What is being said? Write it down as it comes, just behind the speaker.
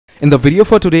In the video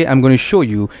for today, I'm going to show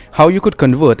you how you could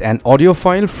convert an audio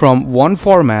file from one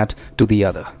format to the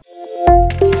other.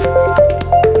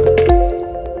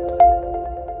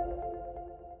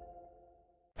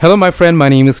 Hello my friend, my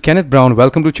name is Kenneth Brown.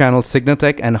 Welcome to channel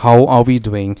CygnaTech, and how are we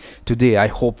doing today? I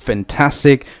hope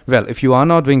fantastic. Well, if you are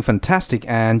not doing fantastic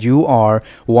and you are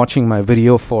watching my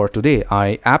video for today,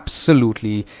 I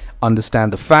absolutely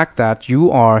understand the fact that you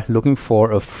are looking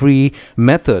for a free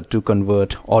method to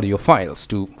convert audio files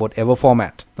to whatever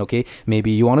format. Okay, maybe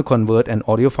you want to convert an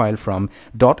audio file from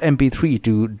 .mp3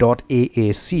 to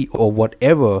 .aac or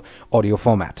whatever audio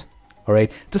format.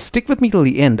 Alright, just stick with me till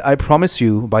the end. I promise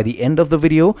you, by the end of the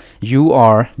video, you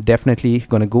are definitely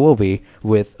going to go away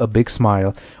with a big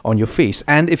smile on your face.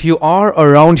 And if you are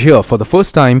around here for the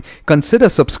first time, consider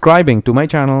subscribing to my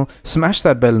channel, smash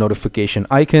that bell notification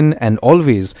icon, and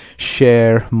always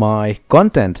share my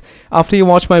content after you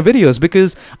watch my videos,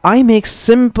 because I make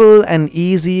simple and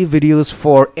easy videos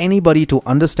for anybody to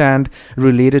understand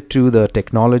related to the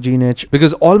technology niche,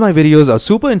 because all my videos are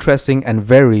super interesting and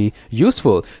very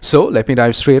useful. So let me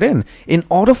dive straight in. In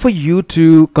order for you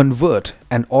to convert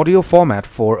an audio format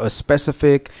for a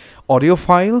specific audio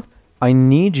file, I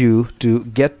need you to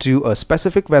get to a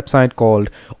specific website called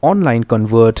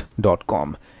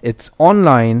onlineconvert.com. It's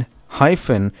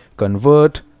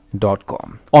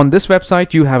online-convert.com. On this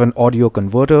website, you have an audio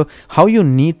converter. How you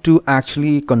need to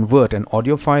actually convert an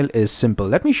audio file is simple.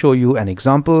 Let me show you an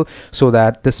example so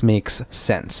that this makes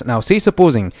sense. Now, say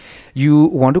supposing you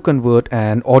want to convert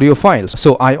an audio file.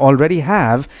 So I already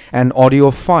have an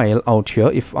audio file out here.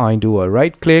 If I do a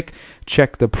right click,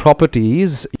 check the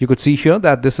properties, you could see here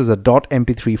that this is a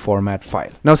 .mp3 format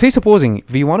file. Now, say supposing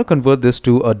we want to convert this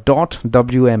to a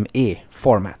 .wma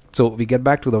format. So we get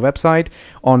back to the website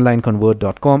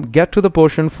onlineconvert.com, get to the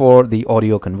portion for the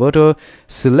audio converter,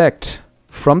 select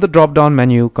from the drop down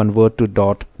menu convert to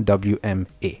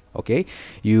 .wma. Okay,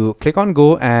 you click on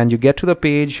go and you get to the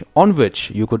page on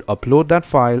which you could upload that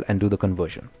file and do the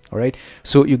conversion. All right,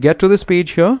 so you get to this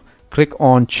page here, click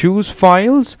on choose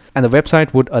files, and the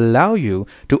website would allow you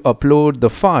to upload the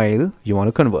file you want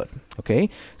to convert. Okay,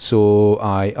 so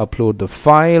I upload the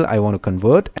file I want to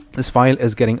convert. This file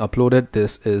is getting uploaded.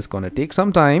 This is going to take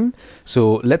some time,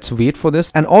 so let's wait for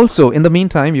this. And also in the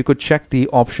meantime, you could check the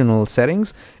optional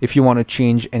settings if you want to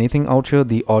change anything out here,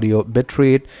 the audio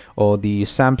bitrate or the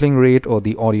sampling rate or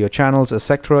the audio channels,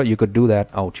 etc. You could do that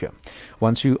out here.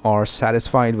 Once you are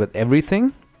satisfied with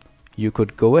everything, you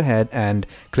could go ahead and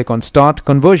click on start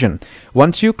conversion.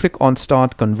 Once you click on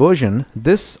start conversion,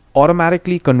 this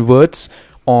automatically converts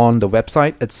on the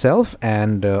website itself,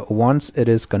 and once it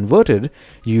is converted,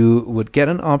 you would get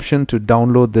an option to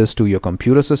download this to your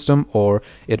computer system, or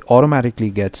it automatically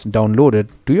gets downloaded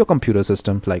to your computer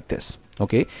system like this.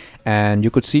 Okay, and you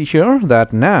could see here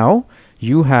that now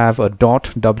you have a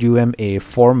 .wma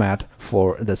format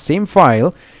for the same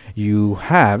file you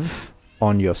have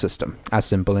on your system. As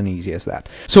simple and easy as that.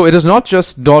 So it is not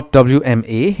just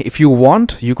 .wma. If you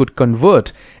want, you could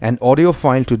convert an audio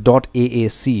file to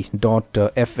 .aac,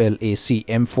 .flac,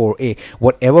 M4a,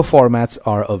 whatever formats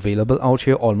are available out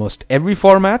here, almost every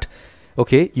format.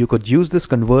 Okay, you could use this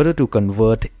converter to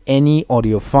convert any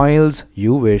audio files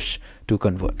you wish to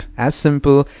convert. As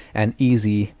simple and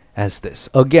easy as this.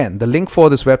 Again, the link for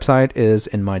this website is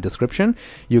in my description.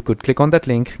 You could click on that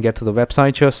link, get to the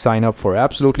website here, sign up for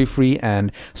absolutely free,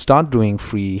 and start doing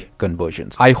free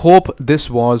conversions. I hope this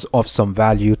was of some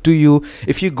value to you.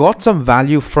 If you got some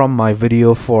value from my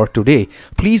video for today,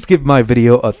 please give my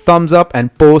video a thumbs up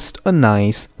and post a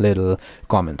nice little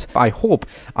comment. I hope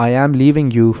I am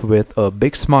leaving you with a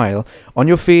big smile on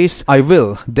your face. I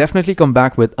will definitely come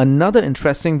back with another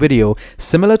interesting video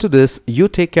similar to this. You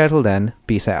take care till then.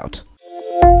 Peace out.